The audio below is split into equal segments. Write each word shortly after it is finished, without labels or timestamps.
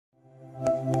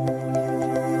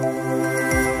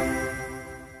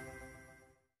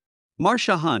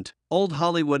Marsha Hunt, old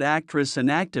Hollywood actress and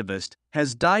activist,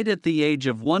 has died at the age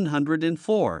of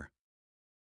 104.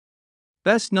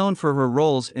 Best known for her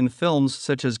roles in films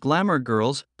such as Glamor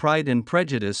Girls, Pride and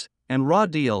Prejudice, and Raw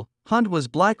Deal, Hunt was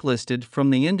blacklisted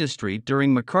from the industry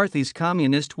during McCarthy's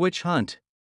communist witch hunt.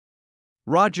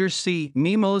 Roger C.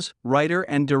 Mimos, writer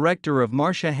and director of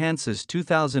Marsha Hantz's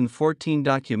 2014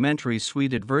 documentary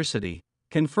Sweet Adversity,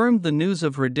 confirmed the news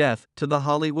of her death to The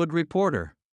Hollywood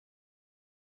Reporter.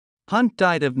 Hunt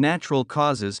died of natural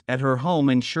causes at her home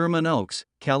in Sherman Oaks,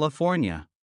 California.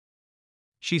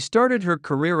 She started her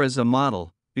career as a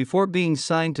model, before being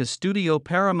signed to studio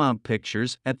Paramount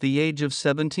Pictures at the age of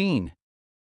 17.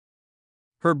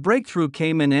 Her breakthrough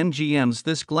came in MGM's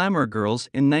This Glamor Girls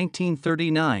in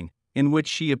 1939, in which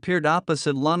she appeared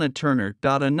opposite Lana Turner.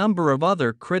 A number of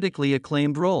other critically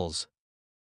acclaimed roles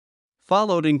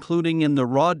followed, including in The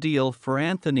Raw Deal for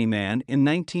Anthony Mann in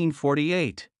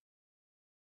 1948.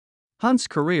 Hunt's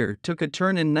career took a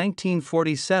turn in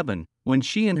 1947, when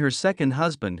she and her second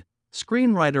husband,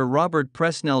 screenwriter Robert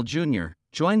Presnell Jr.,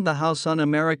 joined the House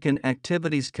Un-American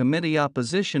Activities Committee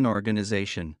opposition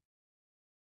organization.